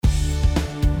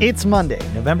It's Monday,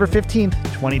 November 15th,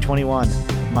 2021.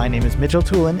 My name is Mitchell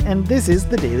Tulin, and this is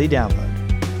the Daily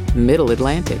Download. Middle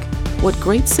Atlantic, what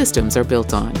great systems are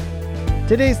built on.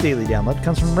 Today's Daily Download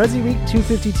comes from Resi Week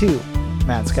 252.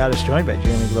 Matt Scott is joined by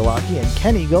Jeremy Glowacki and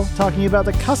Ken Eagle talking about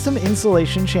the custom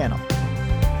insulation channel.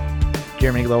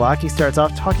 Jeremy Glowacki starts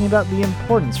off talking about the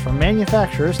importance for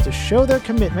manufacturers to show their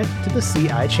commitment to the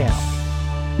CI channel.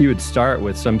 You would start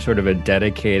with some sort of a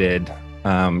dedicated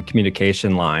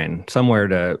communication line, somewhere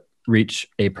to reach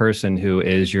a person who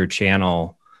is your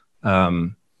channel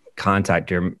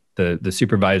contact, the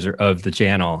supervisor of the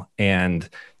channel, and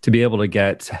to be able to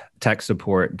get tech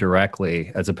support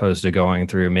directly as opposed to going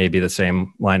through maybe the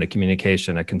same line of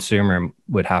communication a consumer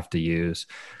would have to use.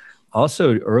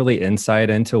 Also, early insight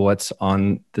into what's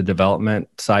on the development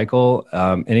cycle,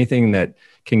 anything that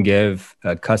can give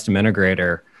a custom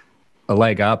integrator a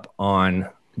leg up on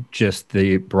just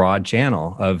the broad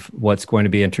channel of what's going to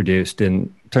be introduced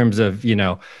in terms of,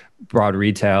 broad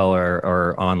retail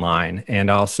or online, and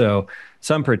also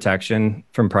some protection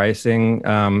from pricing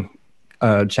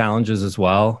challenges as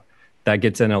well. That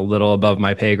gets in a little above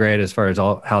my pay grade as far as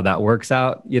how that works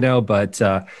out, but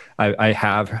I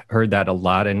have heard that a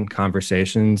lot in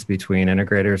conversations between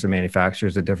integrators and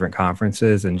manufacturers at different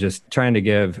conferences, and just trying to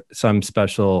give some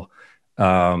special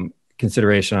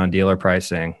consideration on dealer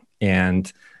pricing.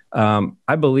 And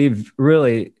I believe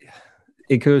really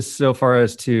it goes so far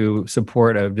as to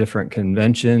support of different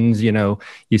conventions. You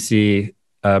see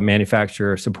a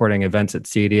manufacturer supporting events at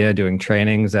CEDIA, doing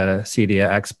trainings at a CEDIA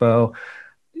Expo,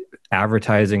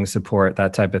 advertising support,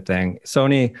 that type of thing.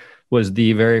 Sony was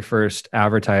the very first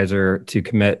advertiser to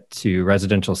commit to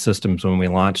residential systems when we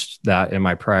launched that in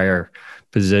my prior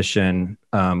position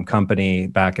company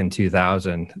back in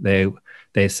 2000.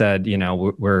 They said,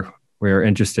 we're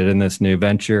interested in this new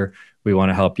venture. We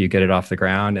want to help you get it off the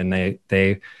ground. And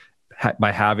they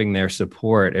by having their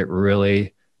support, it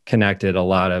really connected a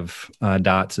lot of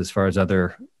dots as far as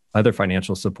other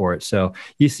financial support. So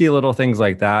you see little things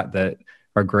like that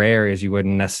are gray areas you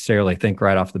wouldn't necessarily think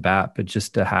right off the bat, but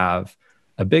just to have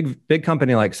a big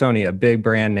company like Sony, a big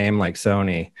brand name like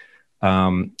Sony,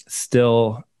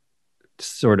 still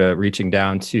sort of reaching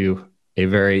down to a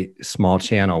very small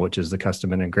channel, which is the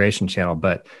custom integration channel.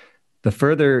 But the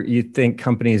further you think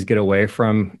companies get away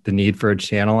from the need for a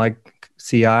channel like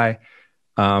CI,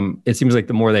 it seems like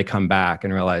the more they come back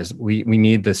and realize we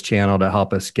need this channel to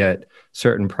help us get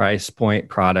certain price point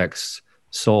products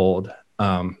sold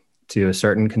to a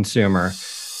certain consumer,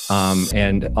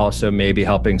 and also maybe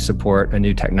helping support a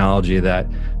new technology that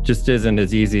just isn't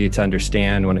as easy to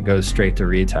understand when it goes straight to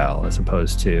retail, as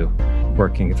opposed to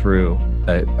working through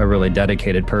a really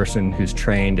dedicated person who's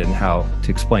trained in how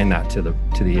to explain that to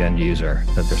the end user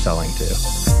that they're selling to.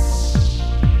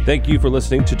 Thank you for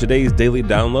listening to today's Daily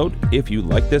Download. If you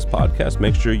like this podcast,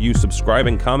 make sure you subscribe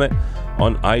and comment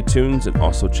on iTunes, and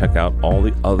also check out all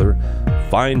the other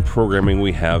fine programming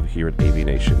we have here at AV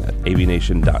Nation at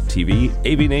avnation.tv,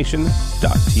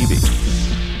 avnation.tv.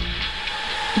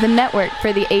 The network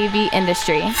for the AV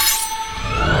industry.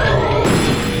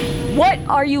 What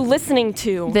are you listening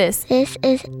to? This is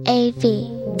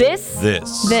AV. This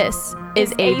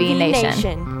is AV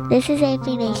Nation. This is AV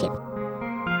Nation.